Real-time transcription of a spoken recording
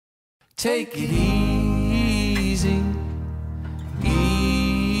Take it easy,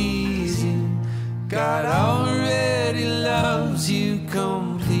 easy. God already loves you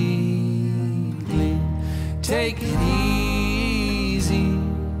completely. Take it easy,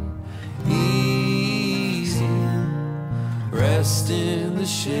 easy. Rest in the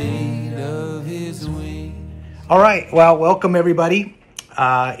shade of his wing. All right, well, welcome everybody.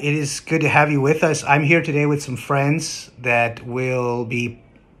 It is good to have you with us. I'm here today with some friends that will be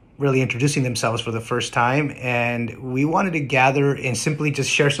really introducing themselves for the first time, and we wanted to gather and simply just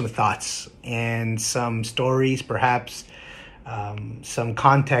share some thoughts and some stories, perhaps some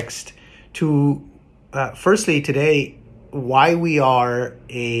context to firstly today why we are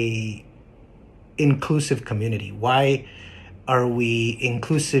a inclusive community. Why are we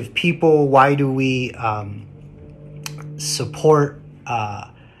inclusive people? Why do we support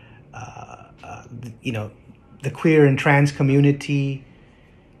the queer and trans community,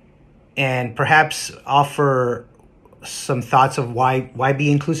 and perhaps offer some thoughts of why be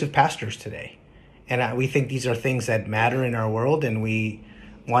inclusive pastors today. And we think these are things that matter in our world, and we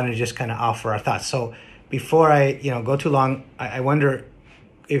want to just kind of offer our thoughts. So before I go too long, I wonder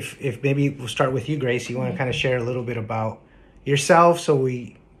if maybe we'll start with you, Grace. You want to kind of share a little bit about yourself so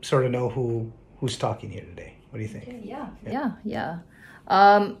we sort of know who's talking here today. What do you think? Yeah.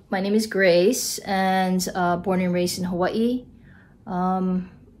 My name is Grace, and born and raised in Hawaiʻi.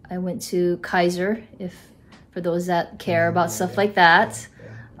 I went to Kaiser, for those that care about stuff like that.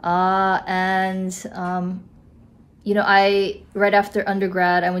 I right after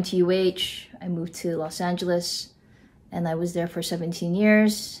undergrad, I went to UH. I moved to Los Angeles, and I was there for 17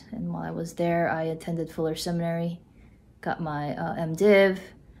 years. And while I was there, I attended Fuller Seminary, got my MDiv.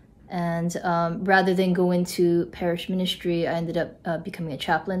 And rather than go into parish ministry, I ended up becoming a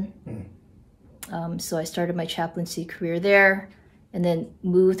chaplain. So I started my chaplaincy career there, and then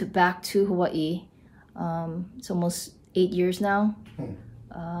moved back to Hawaii. It's almost 8 years now.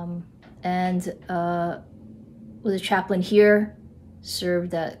 And was a chaplain here,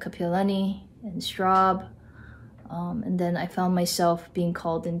 served at Kapiolani and Straub. And then I found myself being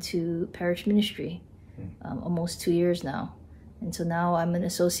called into parish ministry almost 2 years now. And so now I'm an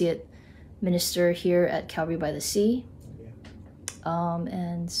associate minister here at Calvary by the Sea.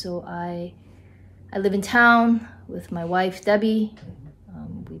 And so I live in town with my wife, Debbie.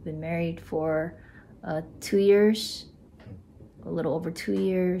 We've been married for 2 years, a little over 2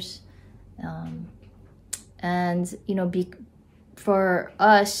 years. For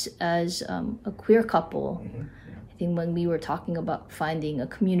us as a queer couple, I think when we were talking about finding a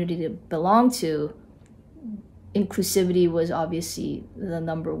community to belong to, inclusivity was obviously the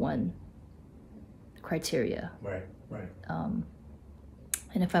number one criteria. Right.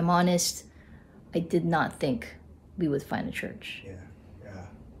 And if I'm honest, I did not think we would find a church. Yeah.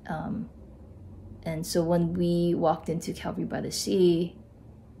 And so when we walked into Calvary by the Sea,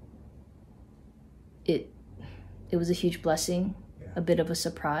 it was a huge blessing, a bit of a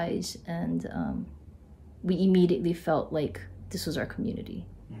surprise, and we immediately felt like this was our community.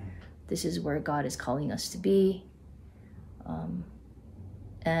 This is where God is calling us to be,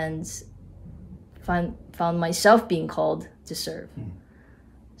 and found myself being called to serve.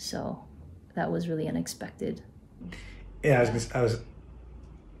 So that was really unexpected. Yeah, I was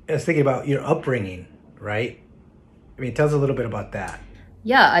thinking about your upbringing, right? I mean, tell us a little bit about that.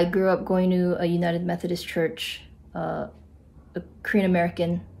 Yeah, I grew up going to a United Methodist church, a Korean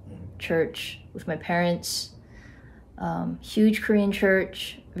American church with my parents. Huge Korean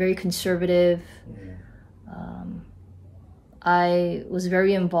church, very conservative. I was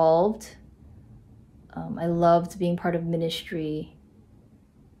very involved. I loved being part of ministry,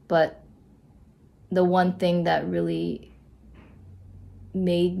 but the one thing that really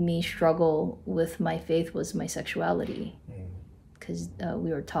made me struggle with my faith was my sexuality, because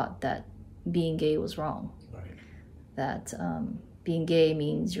we were taught that being gay was wrong, that being gay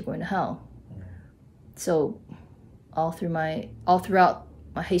means you're going to hell. So all throughout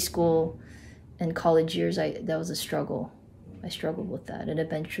my high school and college years, that was a struggle. I struggled with that, and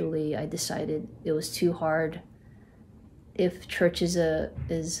eventually I decided it was too hard. If church is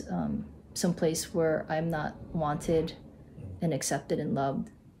some place where I'm not wanted and accepted and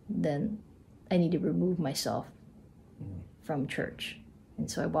loved, then I need to remove myself from church. And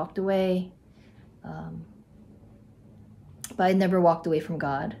so I walked away, but I never walked away from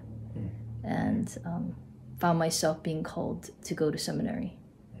God, and found myself being called to go to seminary,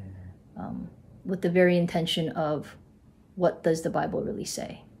 with the very intention of, what does the Bible really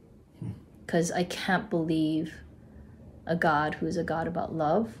say? Because I can't believe a God who is a God about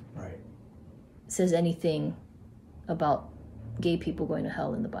love says anything about gay people going to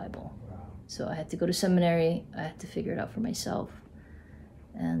hell in the Bible. Wow. So I had to go to seminary. I had to figure it out for myself.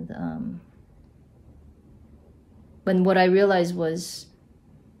 And when what I realized was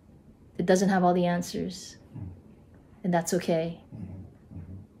it doesn't have all the answers, and that's okay.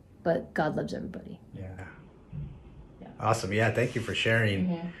 But God loves everybody. Yeah. Awesome. Yeah, thank you for sharing.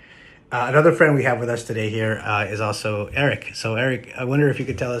 Mm-hmm. Another friend we have with us today here is also Eric. So Eric, I wonder if you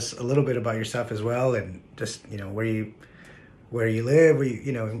could tell us a little bit about yourself as well, and just, where you live, a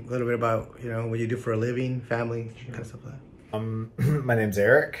little bit about, what you do for a living, family, kind of stuff like that. My name's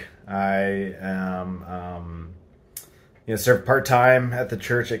Eric. I am, serve part-time at the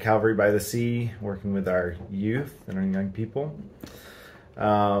church at Calvary by the Sea, working with our youth and our young people.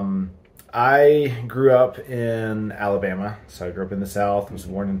 I grew up in Alabama, so I grew up in the South, was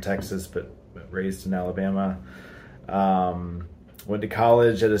born in Texas, but raised in Alabama. Went to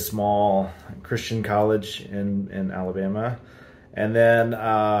college at a small Christian college in Alabama, and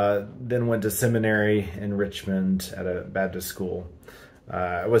then went to seminary in Richmond at a Baptist school.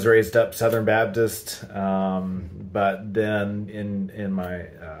 I was raised up Southern Baptist, but then in my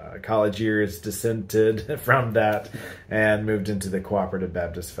college years dissented from that and moved into the Cooperative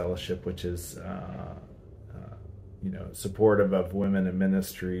Baptist Fellowship, which is supportive of women in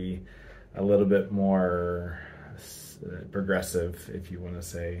ministry, a little bit more progressive, if you want to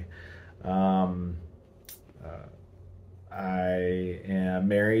say. I am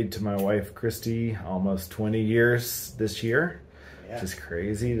married to my wife Christy almost 20 years this year. Which is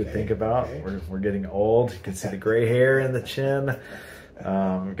crazy to think about. We're getting old. You can see the gray hair in the chin.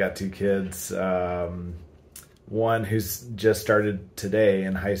 We've got 2 kids. One who's just started today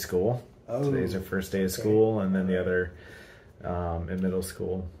in high school. Today's her first day of school, and then the other in middle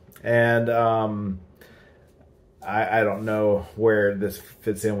school. And I don't know where this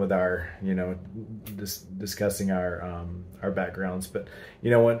fits in with our, discussing our backgrounds, but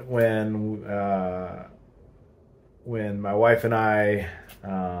when my wife and I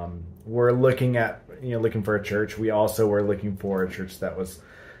were looking for a church, we also were looking for a church that was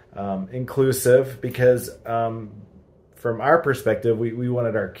inclusive, because from our perspective, we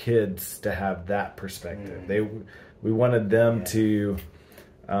wanted our kids to have that perspective. We wanted them to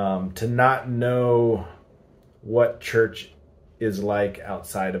not know what church is like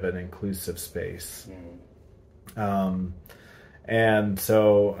outside of an inclusive space. And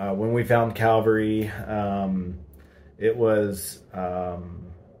so when we found Calvary, it was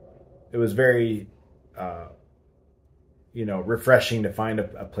very, refreshing to find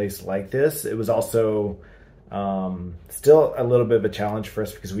a place like this. It was also still a little bit of a challenge for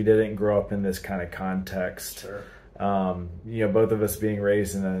us because we didn't grow up in this kind of context. Sure. Both of us being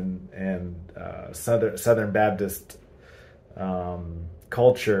raised in Southern Baptist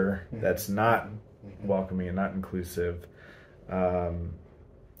culture that's not welcoming and not inclusive.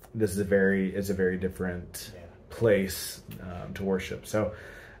 This is a very different place to worship. So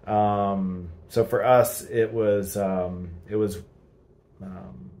for us, it was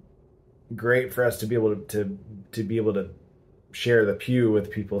great for us to be able to share the pew with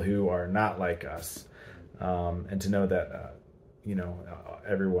people who are not like us, and to know that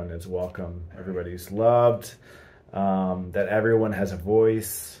everyone is welcome, everybody's loved, that everyone has a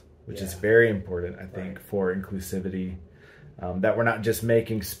voice, which is very important, I think, for inclusivity. That we're not just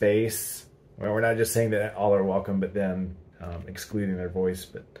making space. We're not just saying that all are welcome, but then excluding their voice.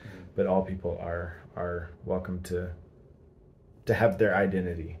 But all people are welcome to have their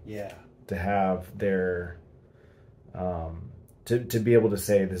identity. Yeah. To have their to be able to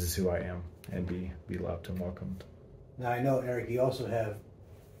say, this is who I am, and be loved and welcomed. Now I know, Eric, you also have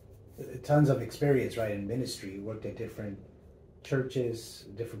tons of experience, right, in ministry. You worked at different churches,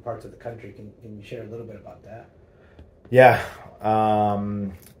 different parts of the country. Can you share a little bit about that? Yeah.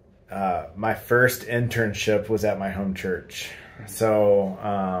 My first internship was at my home church. So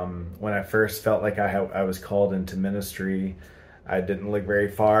when I first felt like I was called into ministry, I didn't look very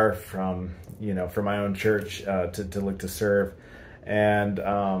far from my own church to look to serve. And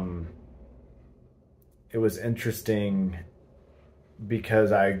it was interesting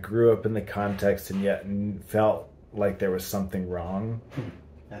because I grew up in the context and yet felt like there was something wrong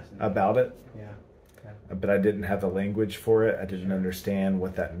about it. Yeah. But I didn't have the language for it. I didn't understand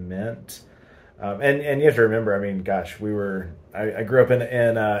what that meant. And you have to remember, I mean, gosh, I grew up in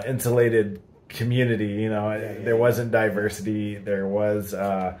an insulated community, there wasn't diversity. There was,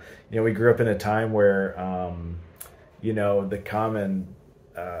 we grew up in a time where, the common,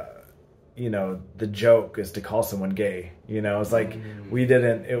 the joke is to call someone gay, it's like we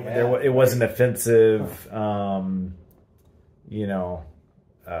didn't, it wasn't offensive,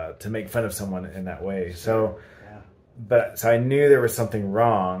 to make fun of someone in that way. So so I knew there was something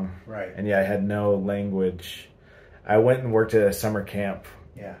wrong. Right. And yeah, I had no language. I went and worked at a summer camp.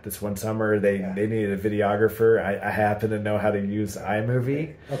 Yeah. This one summer, they needed a videographer. I happen to know how to use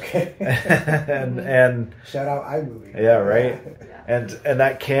iMovie. Okay. and shout out iMovie. Yeah, right. And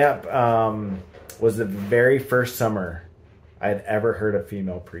that camp was the very first summer I had ever heard a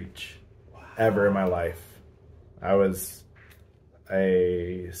female preach, ever in my life. I was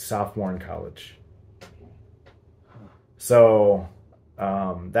a sophomore in college. So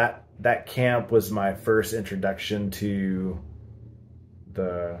that camp was my first introduction to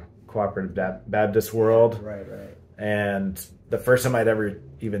the cooperative Baptist world. Right. And the first time I'd ever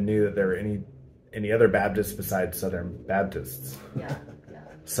even knew that there were any other Baptists besides Southern Baptists. Yeah.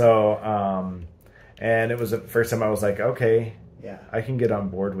 So, and it was the first time I was like, okay, yeah, I can get on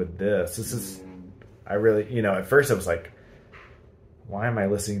board with this. This is, I really, at first I was like, why am I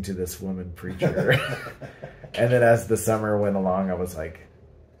listening to this woman preacher? And then as the summer went along, I was like,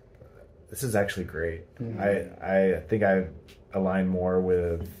 this is actually great. I think I align more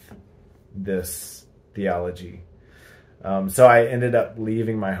with this theology. So I ended up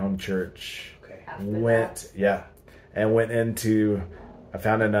leaving my home church, I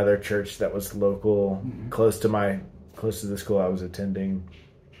found another church that was local, close to the school I was attending,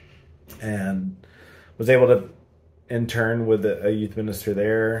 and was able to intern with a youth minister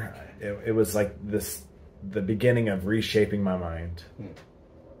there. It was like the beginning of reshaping my mind,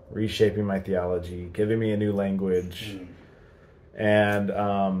 reshaping my theology, giving me a new language, and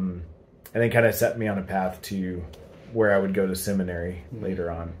then kind of set me on a path to where I would go to seminary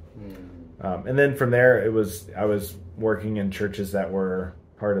later on. And then from there, I was working in churches that were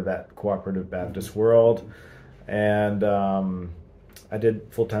part of that cooperative Baptist world, and I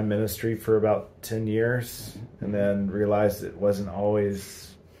did full-time ministry for about 10 years, and then realized it wasn't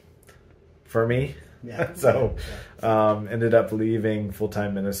always for me. Yeah. So ended up leaving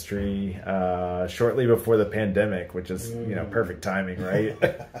full-time ministry shortly before the pandemic, which is perfect timing, right?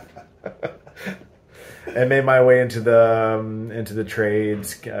 And made my way into the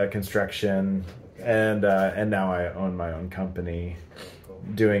trades, construction, and now I own my own company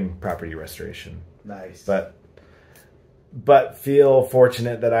doing property restoration. Nice. But feel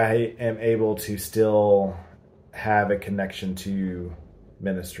fortunate that I am able to still have a connection to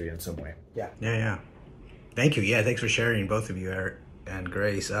ministry in some way. Yeah. Thank you. Yeah, thanks for sharing, both of you, Eric and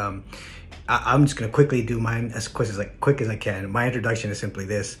Grace. I'm just going to quickly do mine as quick as I can. My introduction is simply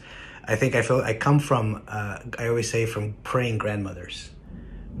this. I come from, I always say, from praying grandmothers,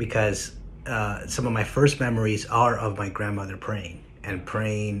 because some of my first memories are of my grandmother praying. And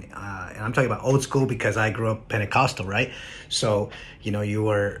I'm talking about old school because I grew up Pentecostal, right? So, you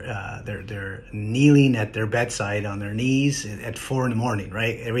were, they're kneeling at their bedside on their knees at 4 a.m,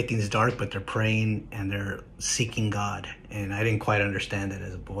 right? Everything's dark, but they're praying and they're seeking God. And I didn't quite understand that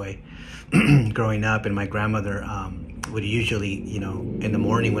as a boy growing up. And my grandmother would usually, in the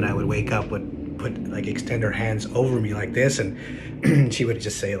morning when I would wake up, would extend her hands over me like this, and she would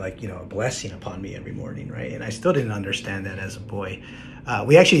just say a blessing upon me every morning, right? And I still didn't understand that as a boy.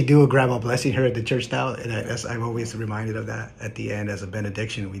 We actually do a grandma blessing here at the church now, and I'm always reminded of that at the end as a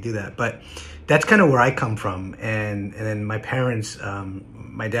benediction. We do that, but that's kind of where I come from. And then my parents,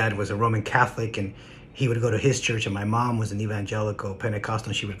 my dad was a Roman Catholic, and he would go to his church, and my mom was an evangelical Pentecostal,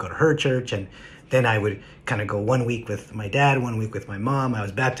 and she would go to her church, and then I would kind of go 1 week with my dad, 1 week with my mom. I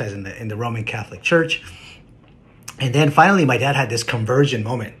was baptized in the Roman Catholic Church. And then finally, my dad had this conversion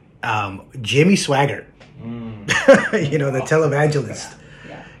moment. Jimmy Swaggart, the televangelist.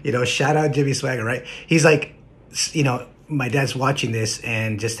 Yeah. Shout out Jimmy Swaggart, right? He's like, my dad's watching this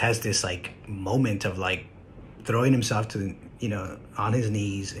and just has this moment of throwing himself to on his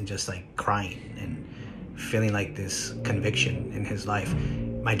knees and just crying and feeling this conviction in his life.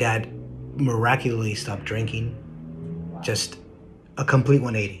 My dad miraculously stopped drinking, just a complete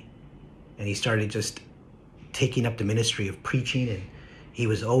 180, and he started just taking up the ministry of preaching, and he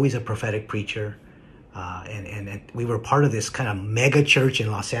was always a prophetic preacher, and we were part of this kind of mega church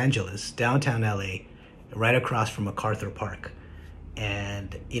in Los Angeles, downtown LA, right across from MacArthur Park,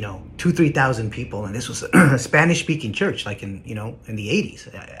 and 2,000-3,000 people, and this was a Spanish speaking church in the 80s.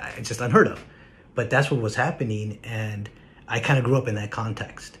 It's just unheard of, but that's what was happening, and I kind of grew up in that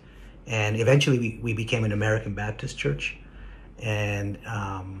context. And eventually we became an American Baptist church. And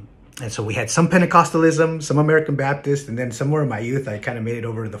so we had some Pentecostalism, some American Baptist, and then somewhere in my youth, I kind of made it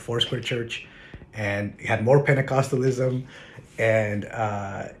over to the Foursquare Church and had more Pentecostalism. And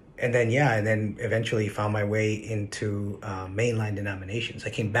then eventually found my way into mainline denominations. I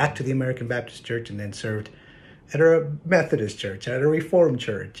came back to the American Baptist Church and then served at a Methodist church, at a Reformed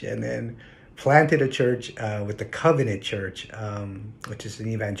church, and then planted a church with the Covenant Church, which is an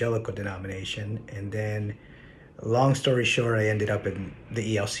evangelical denomination. And then, long story short, I ended up in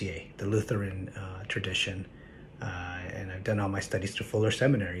the ELCA, the Lutheran tradition. And I've done all my studies through Fuller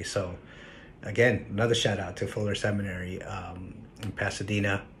Seminary. So, again, another shout out to Fuller Seminary in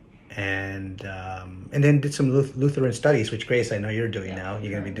Pasadena. And then did some Lutheran studies, which, Grace, I know you're doing now.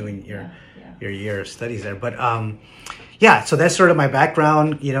 You're going to be doing your year of studies there. But yeah, so that's sort of my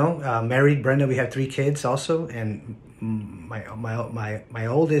background. You know, married, Brenda. We have 3 kids also, and my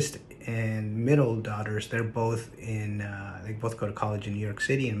oldest and middle daughters. They're both in. They both go to college in New York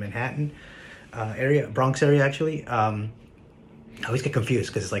City, in Manhattan area, Bronx area actually. I always get confused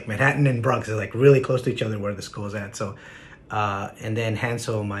because it's like Manhattan and Bronx is like really close to each other where the school is at. So. And then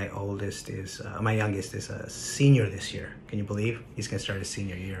Hansel, my youngest, is a senior this year. Can you believe he's gonna start his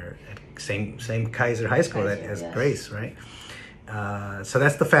senior year at same Kaiser High School as yes. Grace, right? So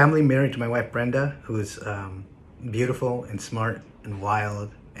that's the family. Married to my wife Brenda, who is beautiful and smart and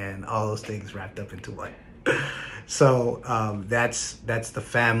wild and all those things wrapped up into one. So that's the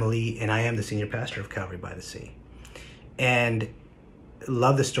family, and I am the senior pastor of Calvary by the Sea, and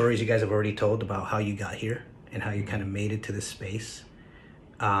love the stories you guys have already told about how you got here and how you kind of made it to this space.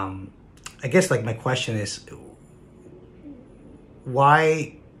 I guess like my question is,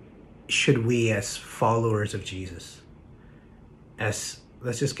 why should we as followers of Jesus, let's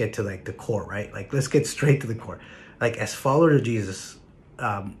just get to like the core, right? Like let's get straight to the core. Like as followers of Jesus,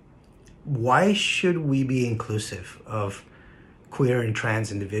 why should we be inclusive of queer and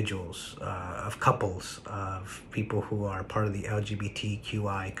trans individuals, of couples, of people who are part of the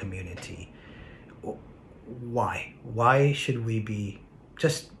LGBTQI community? Why should we be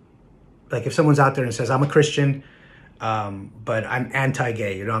just like, if someone's out there and says, I'm a Christian, but I'm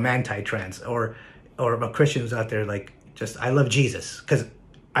anti-gay, you know, I'm anti-trans, or a Christian who's out there like, just, I love Jesus. Because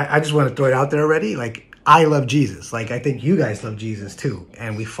I just want to throw it out there already. Like, I love Jesus. Like, I think you guys love Jesus too.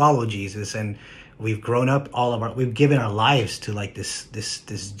 And we follow Jesus, and we've grown up we've given our lives to like this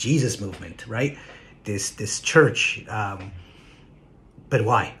Jesus movement, right? This church. But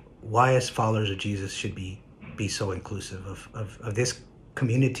why? Why as followers of Jesus should be so inclusive of this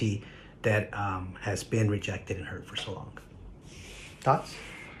community that has been rejected and hurt for so long? Thoughts?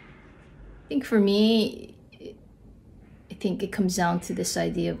 I think for me, I think it comes down to this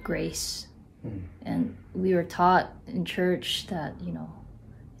idea of grace. And we were taught in church that, you know,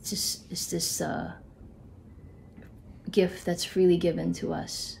 it's this gift that's freely given to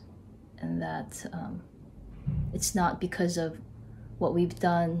us, and that it's not because of what we've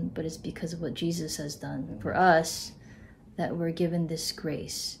done, but it's because of what Jesus has done for us that we're given this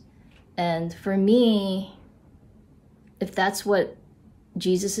grace. And for me, if that's what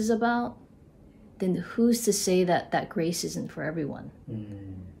Jesus is about, then who's to say that that grace isn't for everyone?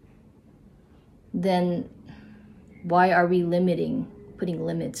 Then why are we putting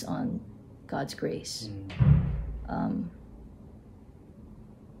limits on God's grace?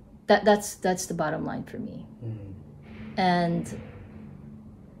 That's the bottom line for me. And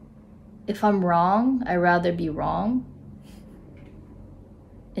if I'm wrong, I'd rather be wrong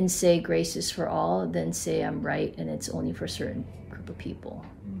and say grace is for all than say I'm right and it's only for a certain group of people.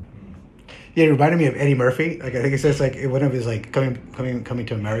 Yeah, it reminded me of Eddie Murphy. Like, I think it says like in one of his like coming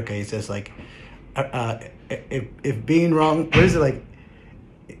to America, he says like, if being wrong, what is it like?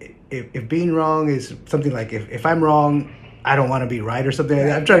 If being wrong is something like, if I'm wrong, I don't want to be right or something like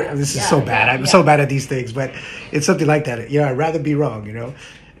that. I'm trying. This is so bad. I'm so bad at these things, but it's something like that. You know, I'd rather be wrong. You know,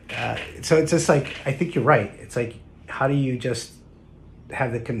 so it's just like, I think you're right. It's like, how do you just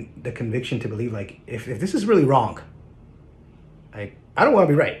have the conviction to believe like, if this is really wrong, like I don't want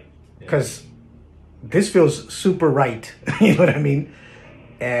to be right because this feels super right. You know what I mean?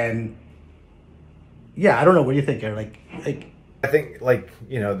 And yeah, I don't know. What do you think? Like I think like,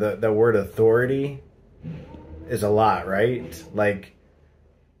 you know, the word authority is a lot, right? Like,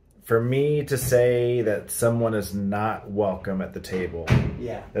 for me to say that someone is not welcome at the table,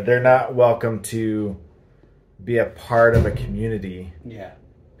 that they're not welcome to be a part of a community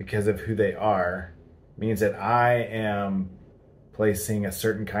because of who they are, means that I am placing a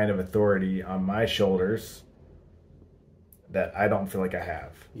certain kind of authority on my shoulders that I don't feel like I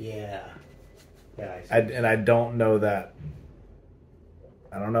have. I don't know that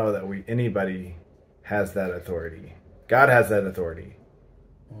anybody has that authority. God has that authority.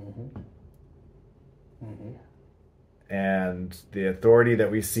 And the authority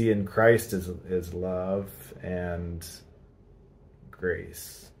that we see in Christ is love and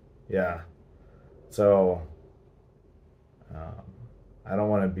grace. Yeah. So I don't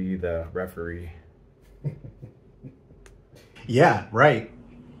want to be the referee. Yeah, right.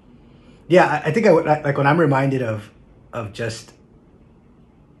 Yeah, I think I would, like when I'm reminded of just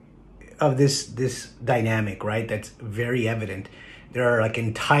of this dynamic, right? That's very evident. There are like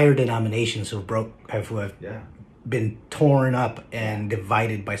entire denominations who have been torn up and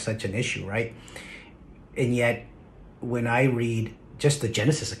divided by such an issue, right? And yet, when I read just the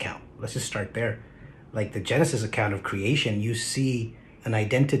Genesis account, let's just start there. Like the Genesis account of creation, you see an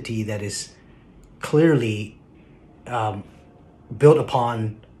identity that is clearly built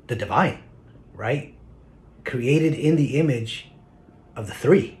upon the divine, right? Created in the image of the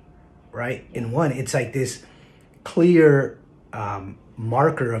three, right? In one, it's like this clear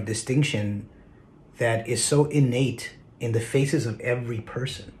marker of distinction that is so innate in the faces of every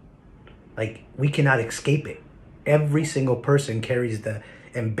person. Like we cannot escape it. Every single person carries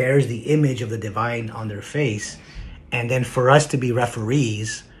and bears the image of the divine on their face. And then for us to be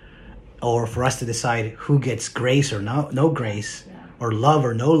referees, or for us to decide who gets grace or no grace, or love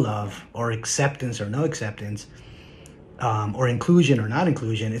or no love, or acceptance or no acceptance, or inclusion or not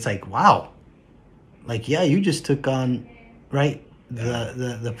inclusion, it's like, wow. Like, yeah, you just took on, right,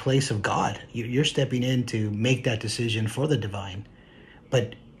 the place of God. You're stepping in to make that decision for the divine.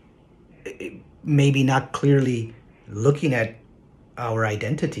 But maybe not clearly looking at our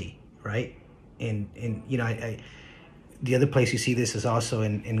identity, right? In you know, the other place you see this is also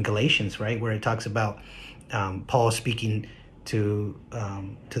in Galatians, right, where it talks about Paul speaking to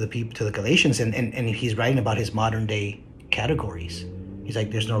the Galatians, and he's writing about his modern day categories. He's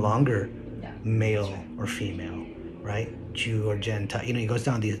like, there's no longer male or female, right? Jew or Gentile. You know, he goes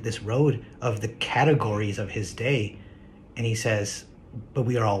down this road of the categories of his day, and he says, but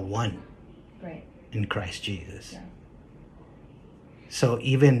we are all one, right, in Christ Jesus. Yeah. So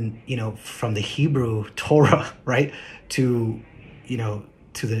even, you know, from the Hebrew Torah, right, to, you know,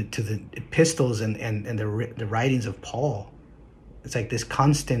 to the epistles and the writings of Paul, it's like this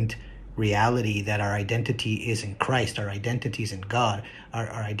constant reality that our identity is in Christ, our identity is in God, our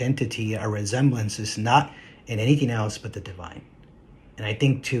identity, our resemblance is not in anything else but the divine. And I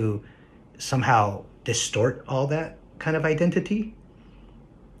think to somehow distort all that kind of identity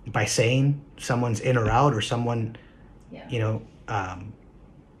by saying someone's in or out, or someone, you know,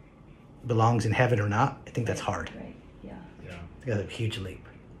 belongs in heaven or not, I think that's hard. Right. Yeah. I think that's a huge leap.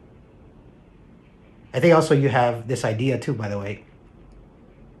 I think also you have this idea too, by the way,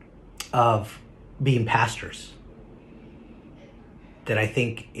 of being pastors, that I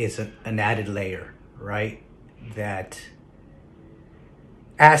think is an added layer, right? That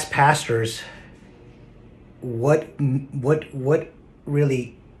as pastors, what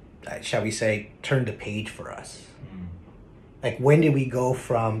really, shall we say, turned the page for us? Like, when did we go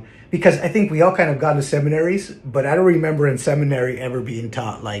from, because I think we all kind of got to seminaries, but I don't remember in seminary ever being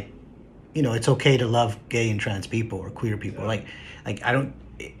taught, like, you know, it's okay to love gay and trans people or queer people. Like I don't,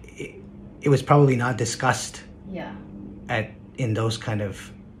 it was probably not discussed in those kind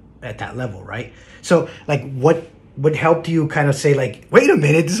of, at that level, right? So, like, what helped you kind of say, like, wait a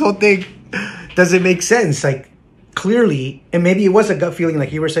minute, this whole thing doesn't make sense? Like, clearly, and maybe it was a gut feeling,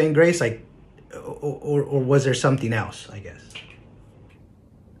 like you were saying, Grace, like, or was there something else, I guess?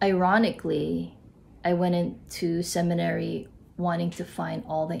 Ironically, I went into seminary wanting to find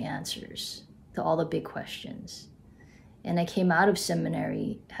all the answers to all the big questions. And I came out of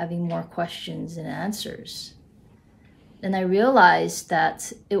seminary having more questions than answers. And I realized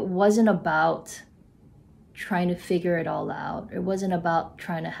that it wasn't about trying to figure it all out. It wasn't about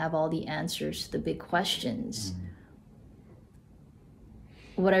trying to have all the answers to the big questions.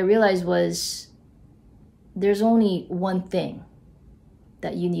 What I realized was there's only one thing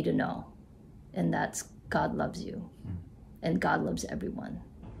that you need to know, and that's God loves you, and God loves everyone.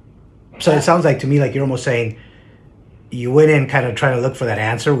 So it sounds like to me like you're almost saying you went in kind of trying to look for that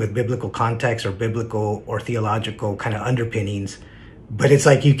answer with biblical context or biblical or theological kind of underpinnings, but it's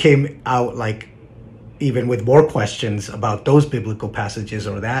like you came out like even with more questions about those biblical passages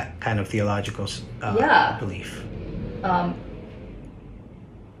or that kind of theological belief.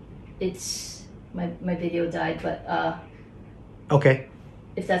 It's my video died, but okay.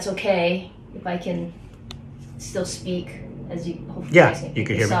 If that's okay, if I can still speak, as you hopefully you guys can pick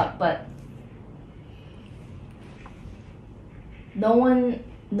can this hear me. up, but no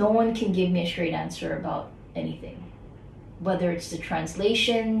one can give me a straight answer about anything, whether it's the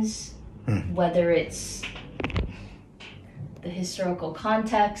translations, whether it's the historical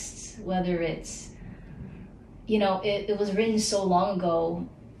context, whether it's, you know, it was written so long ago,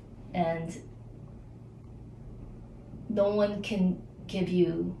 and no one can give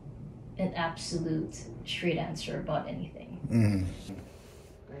you an absolute straight answer about anything.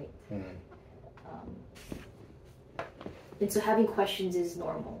 Right? And so having questions is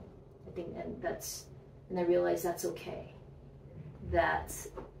normal. I think, and I realized that's okay. That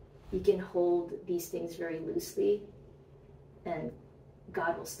you can hold these things very loosely, and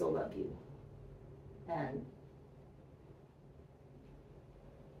God will still love you. And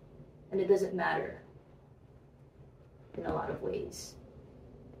it doesn't matter in a lot of ways.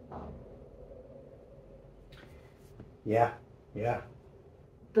 Yeah.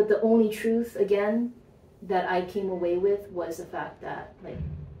 But the only truth, again, that I came away with was the fact that, like,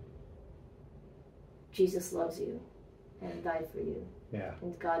 Jesus loves you and died for you. Yeah.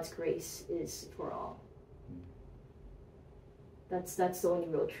 And God's grace is for all. That's the only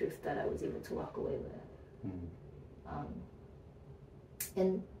real truth that I was able to walk away with.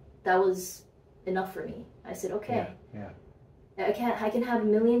 And that was enough for me. I said, okay. Yeah. I can have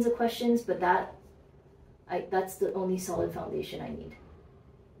millions of questions, but that's the only solid foundation I need.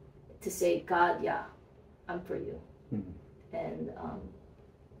 To say, God, yeah, I'm for you. And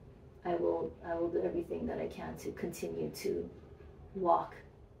I will do everything that I can to continue to walk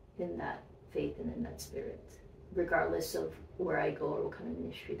in that faith and in that spirit, regardless of where I go or what kind of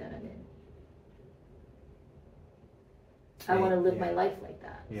ministry that I'm in. I want to live my life like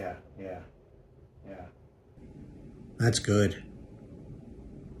that. Yeah. That's good.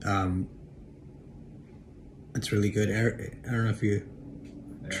 That's really good. I don't know if you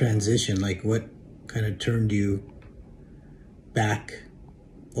transition, like what kind of turned you back,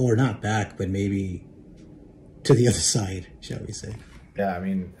 or not back, but maybe to the other side, shall we say? Yeah, I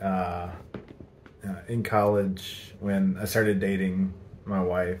mean, in college, when I started dating my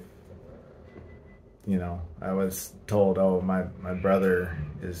wife, you know, I was told, oh, my brother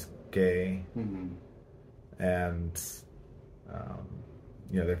is gay. And,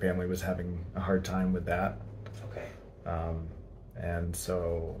 you know, their family was having a hard time with that. Okay. And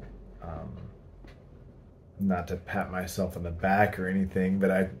so, not to pat myself on the back or anything, but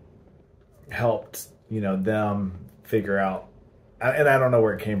I helped, you know, them figure out, and I don't know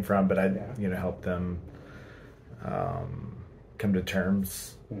where it came from, but I, you know, helped them come to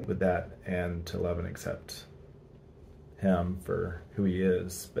terms with that and to love and accept him for who he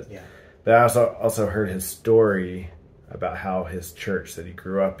is. But I also heard his story about how his church that he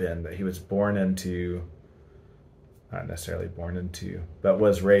grew up in, that he was born into, not necessarily born into, but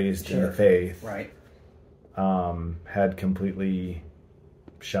was raised in the faith, right? Had completely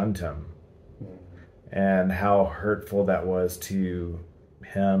shunned him, and how hurtful that was to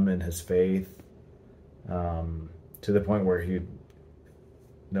him and his faith, to the point where he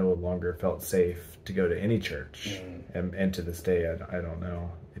no longer felt safe to go to any church, and to this day, I don't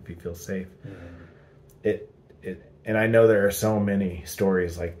know if he feels safe. And I know there are so many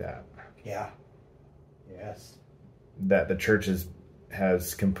stories like that. Yeah. Yes. That the church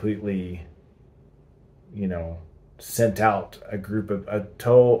has completely, you know, sent out a group of a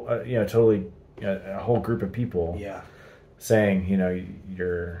whole group of people. Yeah. Saying, you know,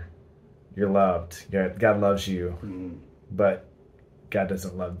 you're loved. God loves you, but God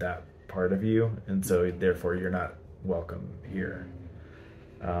doesn't love that part of you, and so therefore you're not welcome here.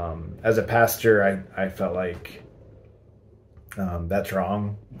 As a pastor, I felt like that's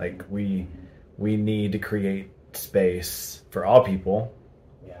wrong. Like we need to create space for all people,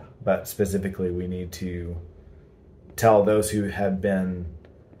 but specifically we need to tell those who have been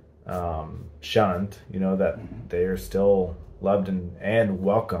shunned, you know, that they are still loved and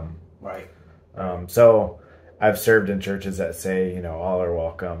welcome. Right. So I've served in churches that say, you know, all are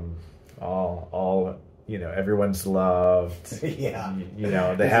welcome, all you know, everyone's loved. Yeah. You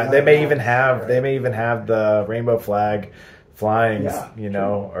know, they may even have the rainbow flag flying, you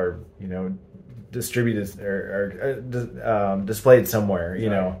know, or, you know, distributed or displayed somewhere, you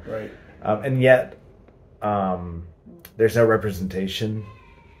know. Right. And yet there's no representation.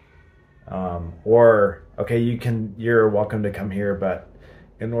 Or, okay, you're welcome to come here, but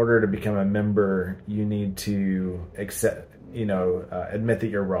in order to become a member, you need to accept, you know, admit that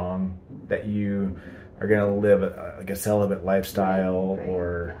you're wrong, that you are going to live like a celibate lifestyle,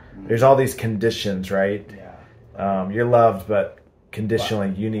 or there's all these conditions, right? Yeah. You're loved, but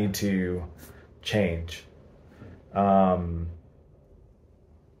conditionally you need to change. That's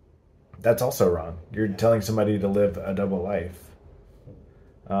also wrong. You're telling somebody to live a double life.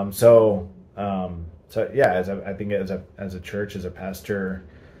 So yeah, I think as a church, as a pastor,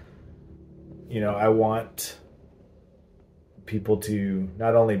 you know, I want people to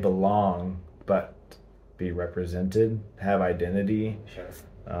not only belong, but be represented, have identity. Sure.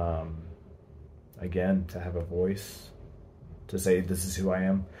 Again, to have a voice, to say, this is who I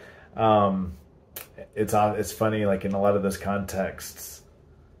am. It's funny, like in a lot of those contexts,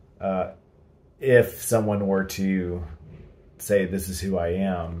 if someone were to say, this is who I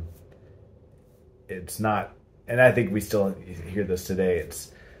am, it's not, and I think we still hear this today.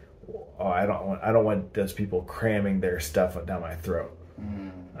 It's, oh, I don't want those people cramming their stuff down my throat.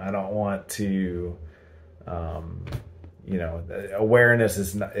 I don't want to, awareness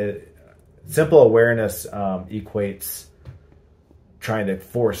is not, simple awareness equates trying to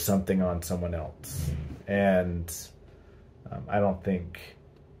force something on someone else. And I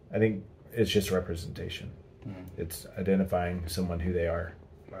think it's just representation. It's identifying someone who they are.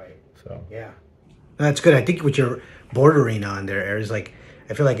 Right. So yeah, that's good. I think what you're bordering on there is like,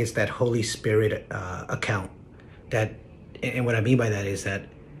 I feel like it's that Holy Spirit account. That, and what I mean by that is that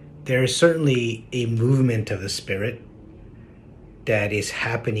there is certainly a movement of the Spirit that is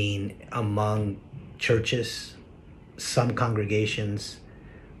happening among churches, some congregations,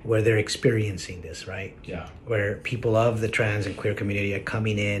 where they're experiencing this, right? Yeah. Where people of the trans and queer community are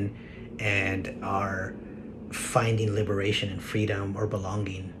coming in and are finding liberation and freedom or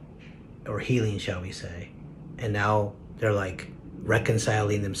belonging or healing, shall we say. And now they're like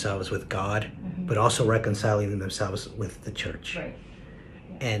reconciling themselves with God, but also reconciling themselves with the church. Right.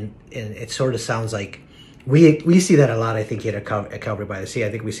 Yeah. And it sort of sounds like we see that a lot, I think, here at Calvary by the Sea.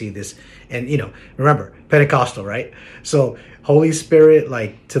 I think we see this, and remember, Pentecostal, right? So Holy Spirit,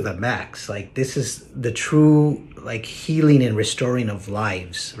 like to the max. Like this is the true like healing and restoring of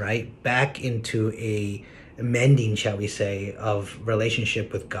lives, right? Back into a mending, shall we say, of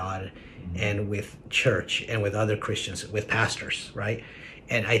relationship with God and with church and with other Christians, with pastors, right?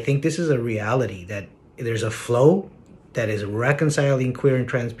 And I think this is a reality that there's a flow that is reconciling queer and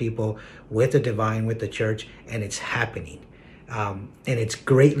trans people with the divine, with the church, and it's happening. And it's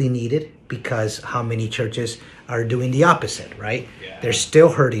greatly needed because how many churches are doing the opposite, right? Yeah. They're still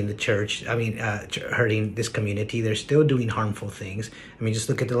hurting the church. Hurting this community. They're still doing harmful things. I mean, just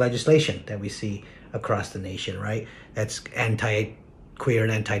look at the legislation that we see across the nation, right? That's anti-queer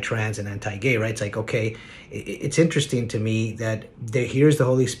and anti-trans and anti-gay, right? It's like, okay, it's interesting to me that here's the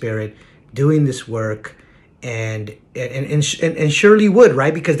Holy Spirit doing this work, and surely would,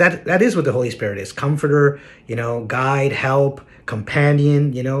 right? Because that is what the Holy Spirit is: comforter, guide, help,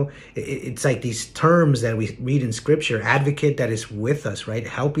 companion. It's like these terms that we read in Scripture: advocate, that is with us, right,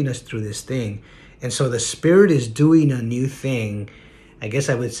 helping us through this thing. And so the Spirit is doing a new thing. I guess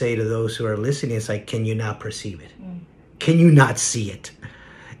I would say to those who are listening, it's like, can you not perceive it? Can you not see it?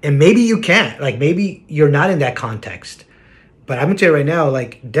 And maybe you can't. Like maybe you're not in that context. But I'm gonna tell you right now,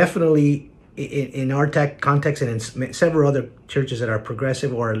 like definitely in our context and in several other churches that are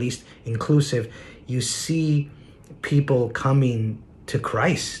progressive or at least inclusive, you see people coming to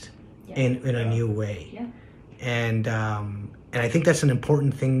Christ in a new way. Yeah. And I think that's an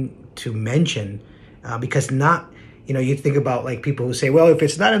important thing to mention because not, you think about like people who say, well, if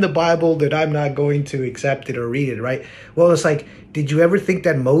it's not in the Bible, then I'm not going to accept it or read it, right? Well, it's like, did you ever think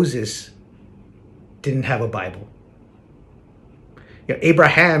that Moses didn't have a Bible?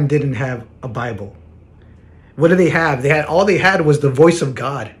 Abraham didn't have a Bible. What did they have? All they had was the voice of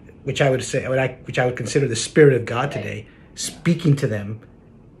God, which I would say, which I would consider the Spirit of God today, speaking to them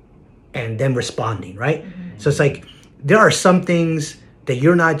and then responding, right? Mm-hmm. So it's like there are some things that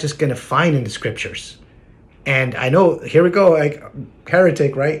you're not just going to find in the Scriptures. And I know, here we go, like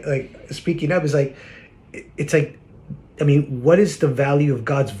heretic, right? Like speaking up is like, it's like, I mean, what is the value of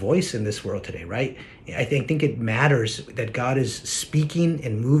God's voice in this world today, right? I think it matters that God is speaking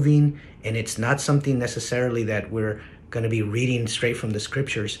and moving, and it's not something necessarily that we're going to be reading straight from the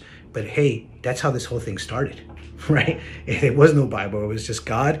Scriptures. But hey, that's how this whole thing started, right? It was no Bible. It was just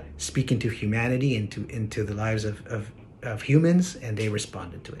God speaking to humanity into the lives of humans, and they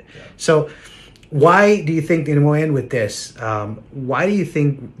responded to it. Yeah. So why do you think, and we'll end with this, why do you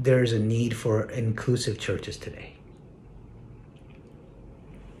think there's a need for inclusive churches today?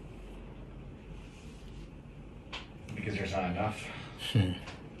 Because there's not enough.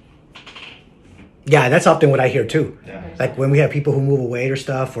 Yeah, that's often what I hear too. Yeah. Like when we have people who move away or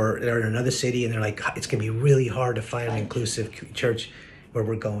stuff, or they're in another city and they're like, it's going to be really hard to find an inclusive church where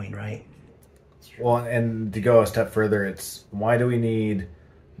we're going, right? Well, and to go a step further, it's why do we need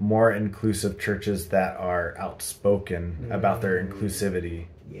more inclusive churches that are outspoken about their inclusivity?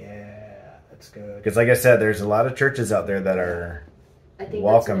 Yeah, that's good. Because like I said, there's a lot of churches out there that are I think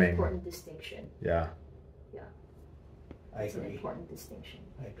welcoming. That's an important distinction. Yeah. I agree. It's an important distinction.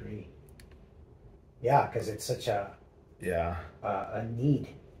 I agree. Yeah, because it's such a need.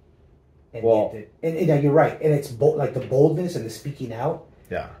 And you're right. And it's like the boldness and the speaking out.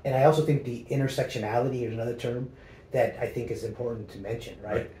 Yeah. And I also think the intersectionality is another term that I think is important to mention,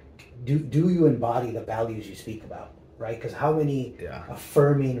 right? Do you embody the values you speak about, right? Because how many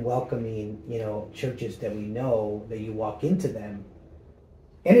affirming, welcoming, churches that we know that you walk into them,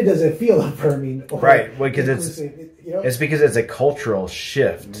 and it doesn't feel affirming. Right, because it's because it's a cultural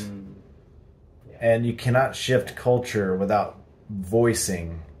shift, and you cannot shift culture without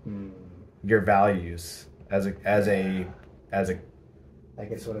voicing your values as a like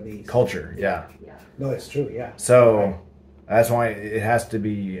it's one of these culture. Yeah. No, it's true. Yeah. So that's why it has to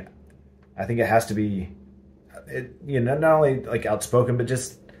be. I think it has to be, not only like outspoken, but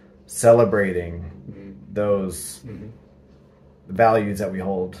just celebrating those values that we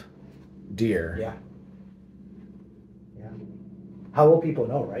hold dear. Yeah. How will people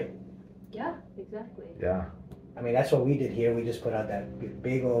know, right? Yeah, exactly. Yeah. I mean, that's what we did here. We just put out that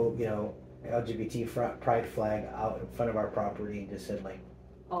big old, LGBT pride flag out in front of our property and just said, like,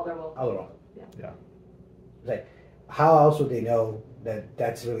 all their welcome. all their welcome. Yeah. Like, how else would they know that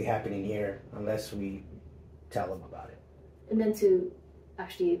that's really happening here unless we tell them about it? And then to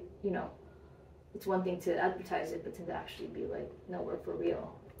actually, it's one thing to advertise it, but to actually be like, no, we're for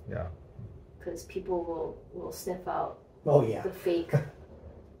real. Yeah. Because people will sniff out the fake,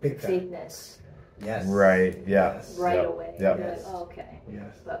 fakeness. Yes. Right. Yeah. Yes. Right away. Yep. You're like, oh, okay.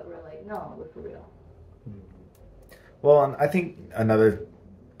 Yes. But we're like, no, we're for real. Well, and I think another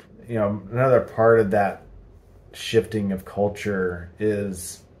part of that shifting of culture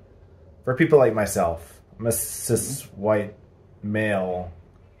is for people like myself. I'm a cis white male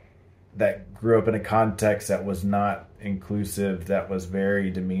that grew up in a context that was not inclusive, that was very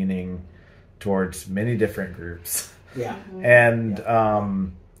demeaning towards many different groups. Yeah.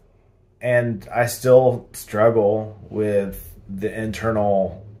 And I still struggle with the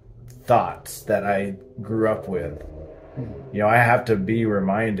internal thoughts that I grew up with. I have to be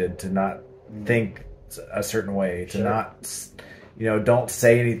reminded to not think a certain way, to not, don't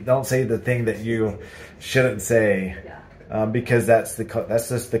say the thing that you shouldn't say, because that's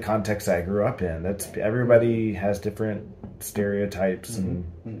just the context I grew up in. Everybody has different stereotypes,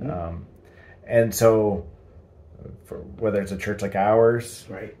 and so whether it's a church like ours,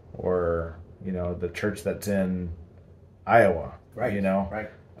 right, or the church that's in Iowa, right, right.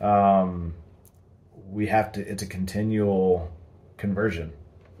 We have to. It's a continual conversion.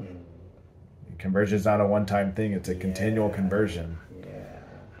 Conversion is not a one-time thing. It's a continual conversion. Yeah.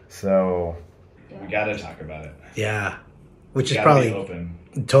 So we got to talk about it. Yeah, which is probably open.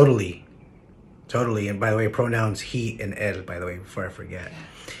 Totally. And by the way, pronouns he and él. By the way, before I forget.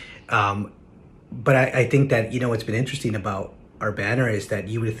 But I think that what's been interesting about our banner is that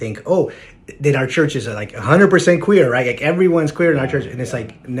you would think, then our church is like 100% queer, right? Like everyone's queer in our church, and it's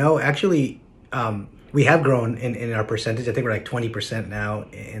like, no, actually. We have grown in our percentage. I think we're like 20% now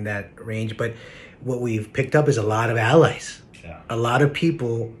in that range. But what we've picked up is a lot of allies. Yeah. A lot of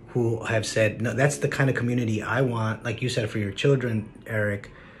people who have said, no, that's the kind of community I want. Like you said, for your children, Eric,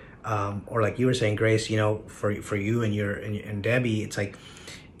 or like you were saying, Grace, for you and Debbie, it's like,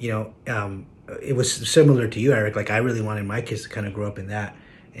 it was similar to you, Eric. Like I really wanted my kids to kind of grow up in that.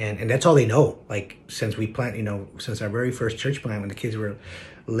 And that's all they know. Like since we since our very first church plant, when the kids were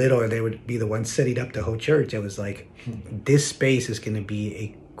little, they would be the ones setting up the whole church. It was like, this space is going to be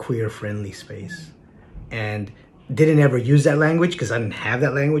a queer friendly space. And didn't ever use that language because I didn't have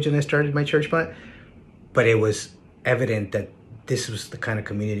that language when I started my church plant. But it was evident that this was the kind of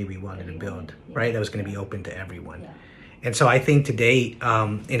community we wanted to build, right? That was going to be open to everyone. Yeah. And so I think today,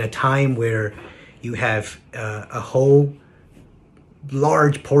 in a time where you have a whole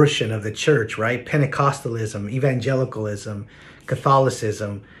large portion of the church, right? Pentecostalism, evangelicalism,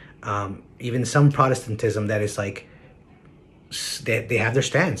 Catholicism, even some Protestantism that is like, they have their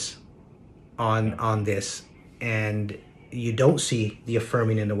stance on this, and you don't see the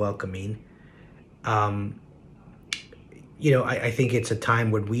affirming and the welcoming. I think it's a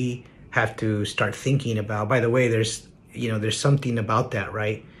time when we have to start thinking about, by the way, there's something about that,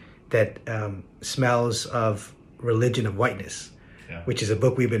 right? That smells of Religion of Whiteness. Yeah. Which is a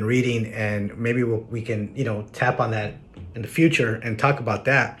book we've been reading, and maybe we can tap on that in the future and talk about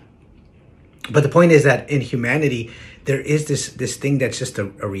that. But the point is that in humanity, there is this thing that's just a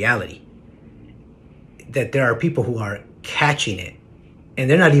reality. That there are people who are catching it, and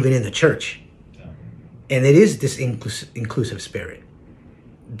they're not even in the church. Yeah. And it is this inclusive spirit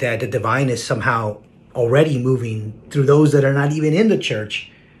that the divine is somehow already moving through those that are not even in the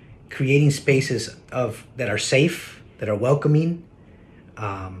church, creating spaces that are safe, that are welcoming.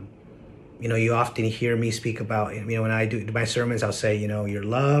 You often hear me speak about, when I do my sermons, I'll say, you're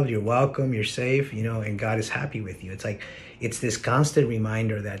loved, you're welcome, you're safe, and God is happy with you. It's like, it's this constant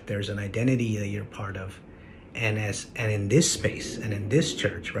reminder that there's an identity that you're part of. And in this space and in this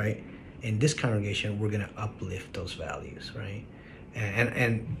church, right, in this congregation, we're going to uplift those values, right?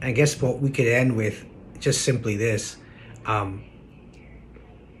 And I guess what we could end with just simply this,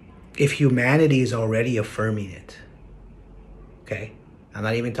 if humanity is already affirming it, okay, I'm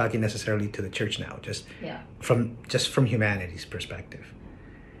not even talking necessarily to the church now, just from humanity's perspective.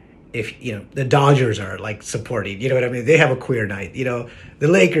 If, you know, the Dodgers are like supporting, you know what I mean? They have a queer night, you know, the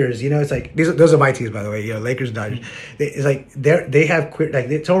Lakers, you know, it's like, those are my teams, by the way, you know, Lakers, Dodgers. It's like, they have queer, like,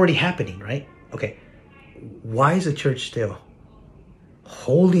 it's already happening, right? Okay. Why is the church still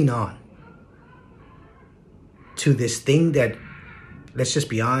holding on to this thing that, let's just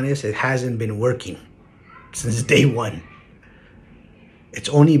be honest, it hasn't been working since day one? It's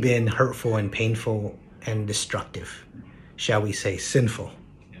only been hurtful and painful and destructive, shall we say, sinful.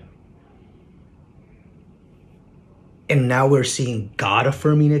 And now we're seeing God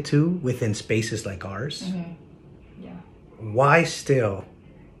affirming it too within spaces like ours. Mm-hmm. Yeah. Why still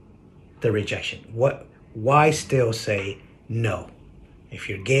the rejection? Why still say no? If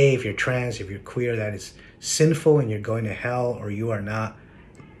you're gay, if you're trans, if you're queer, that is sinful and you're going to hell, or you are not,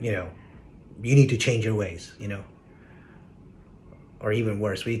 you know, you need to change your ways, you know. Or even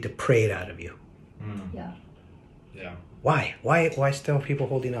worse, we need to pray it out of you. Mm. Yeah. Yeah. Why? Why still people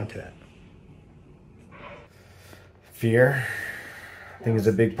holding on to that? Fear, I think, is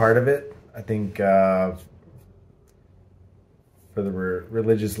a big part of it. I think for the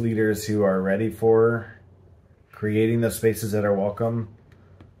religious leaders who are ready for creating those spaces that are welcome,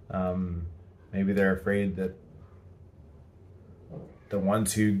 maybe they're afraid that the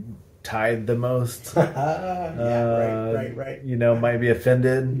ones who tithe the most, right. you know, might be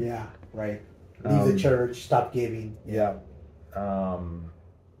offended. Yeah, right. Leave the church, stop giving. Yeah. Or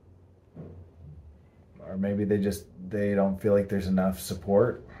maybe they don't feel like there's enough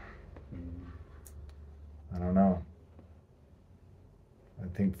support. I don't know. I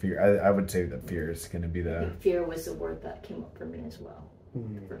think fear, I would say that fear is going to be I the... think fear was the word that came up for me as well.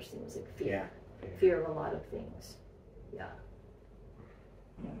 The first thing was like fear. Yeah. Fear of a lot of things. Yeah.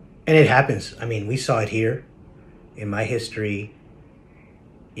 And it happens. I mean, we saw it here in my history.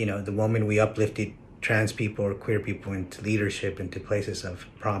 You know, the moment we uplifted trans people or queer people into leadership, into places of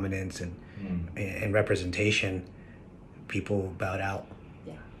prominence and representation, people bowed out.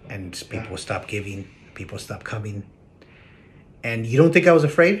 Yeah. And people stopped giving, people stopped coming. And you don't think I was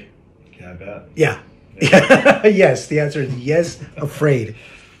afraid? Yeah, I bet. Yeah. Yes, the answer is yes, afraid.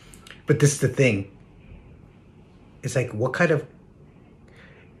 But this is the thing. It's like, what kind of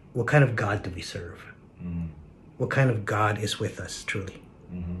God do we serve? Mm-hmm. What kind of God is with us, truly?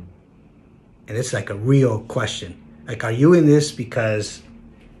 Mm-hmm. And it's like a real question. Like, are you in this because,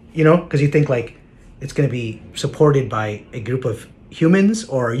 you know, because you think like it's going to be supported by a group of humans,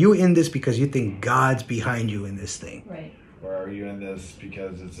 or are you in this because you think God's behind you in this thing? Right. Or are you in this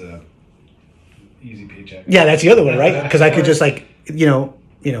because it's a easy paycheck? Yeah, that's the other one, right? Because I could just like, you know,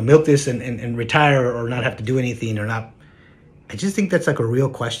 milk this and retire, or not have to do anything, or not. I just think that's like a real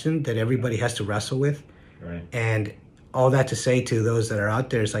question that everybody has to wrestle with. Right. And all that to say to those that are out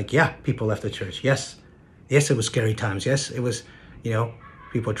there is like, yeah, people left the church. Yes, it was scary times. Yes, it was, you know,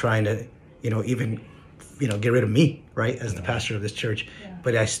 people trying to, you know, even, you know, get rid of me, right, as the pastor of this church. Yeah.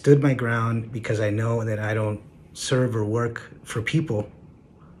 But I stood my ground because I know that I don't serve or work for people.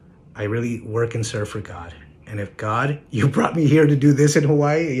 I really work and serve for God. And if God, you brought me here to do this in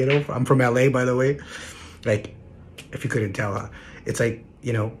Hawaii, you know, I'm from LA, by the way, like, if you couldn't tell, huh? It's like,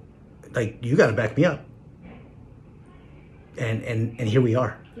 you know, like, you got to back me up. And here we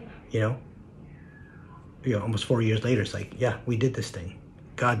are, you know, almost 4 years later. It's like, yeah, we did this thing.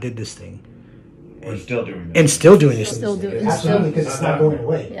 God did this thing. We're still doing this. And still doing this. Still doing Absolutely, because it's not going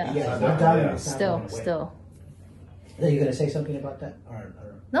away. Yeah. Still. Are you going to say something about that? Or...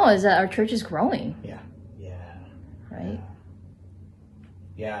 No, is that our church is growing. Yeah. Right?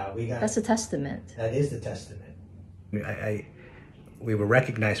 Yeah, we got... That's a testament. That is the testament. We were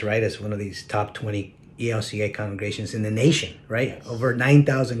recognized, right, as one of these top 20 ELCA congregations in the nation, right? Yes. Over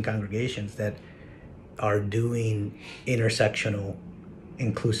 9,000 congregations that are doing intersectional,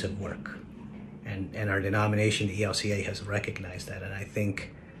 inclusive work. And our denomination, the ELCA, has recognized that. And I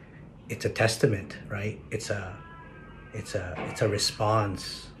think it's a testament, right? It's a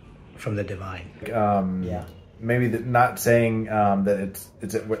response from the divine. Maybe not saying that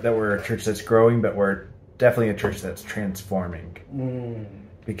that we're a church that's growing, but we're definitely a church that's transforming.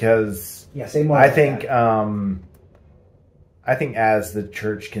 Because say more I think as the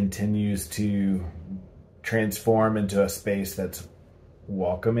church continues to transform into a space that's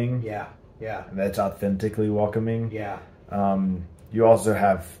welcoming, that's authentically welcoming, you also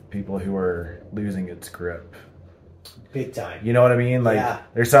have people who are losing its grip, big time. You know what I mean? Like,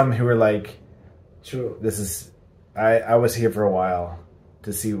 there's some who are like, true, this is, I was here for a while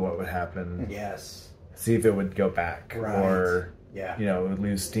to see what would happen. Yes. See if it would go back, right. or Yeah. you know,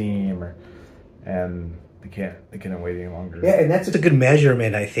 lose steam, and they can't wait any longer. Yeah, and that's a good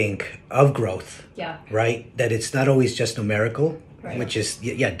measurement, I think, of growth. Yeah. Right? That it's not always just numerical, Right. which is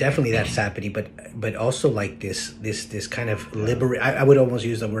definitely that's happening, but also like this kind of I would almost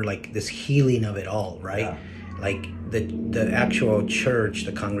use the word like this healing of it all, right? Yeah. Like the actual church,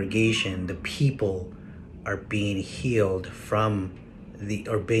 the congregation, the people are being healed from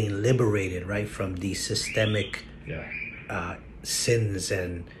or being liberated, right, from these systemic sins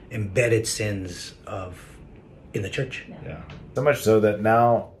and embedded sins in the church. Yeah. So much so that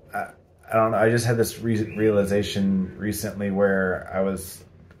now, I don't know, I just had this realization recently where I was,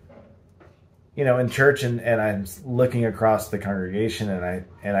 you know, in church and I'm looking across the congregation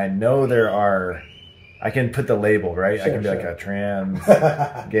and I know I can put the label, right? Sure, I can be like a trans,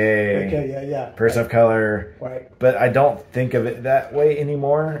 gay, person of color. Right. But I don't think of it that way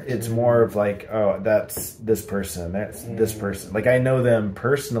anymore. It's more of like, oh, that's this person, that's this person. Like I know them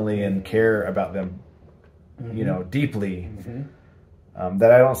personally and care about them, you know, deeply.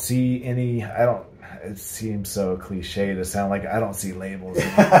 That I don't see it seems so cliche to sound like I don't see labels.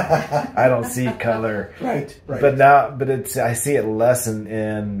 I don't see color. Right. But I see it less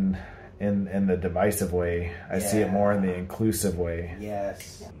in the divisive way. I see it more in the inclusive way.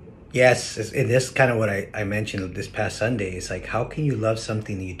 Yes, and this kind of what I mentioned this past Sunday. Is like, how can you love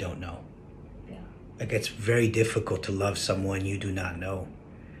something that you don't know? Yeah. Like, it's very difficult to love someone you do not know.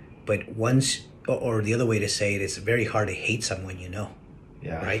 But once, or the other way to say it, it's very hard to hate someone you know.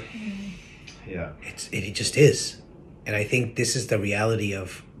 Yeah. Right? Yeah. It just is. And I think this is the reality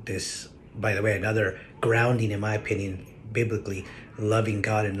of this, by the way, another grounding, in my opinion, biblically, loving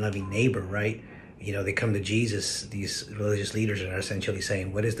God and loving neighbor, right? You know, they come to Jesus, these religious leaders, and are essentially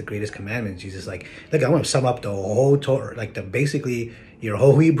saying, what is the greatest commandment? Jesus is like, look, I want to sum up the whole Torah, like basically your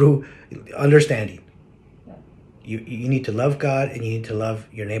whole Hebrew understanding. You need to love God and you need to love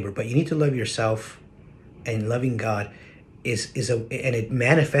your neighbor, but you need to love yourself, and loving God and it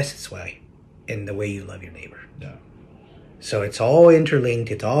manifests its way in the way you love your neighbor. Yeah. So it's all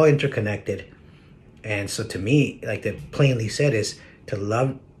interlinked, it's all interconnected. And so to me, like that plainly said, is to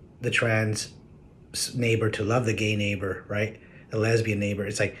love the trans neighbor, to love the gay neighbor, right? The lesbian neighbor.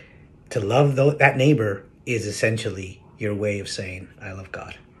 It's like to love that neighbor is essentially your way of saying, I love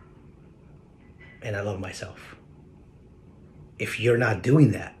God and I love myself. If you're not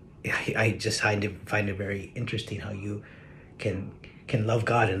doing that, I just find it very interesting how you can love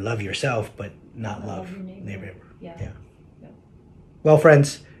God and love yourself, but not love your neighbor. Yeah. Well,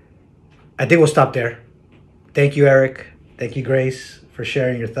 friends, I think we'll stop there. Thank you, Eric. Thank you, Grace, for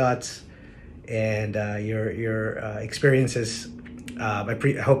sharing your thoughts and your experiences. I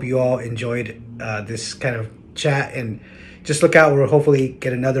hope you all enjoyed this kind of chat, and just look out. We'll hopefully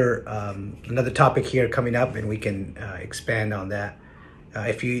get another topic here coming up, and we can expand on that.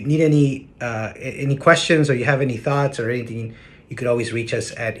 If you need any questions, or you have any thoughts or anything, you could always reach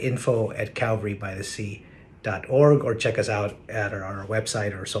us at info@calvarybythesea.org, or check us out at our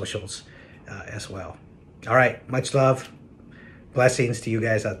website or socials as well. All right. Much love. Blessings to you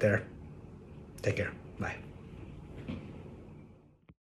guys out there. Take care. Bye.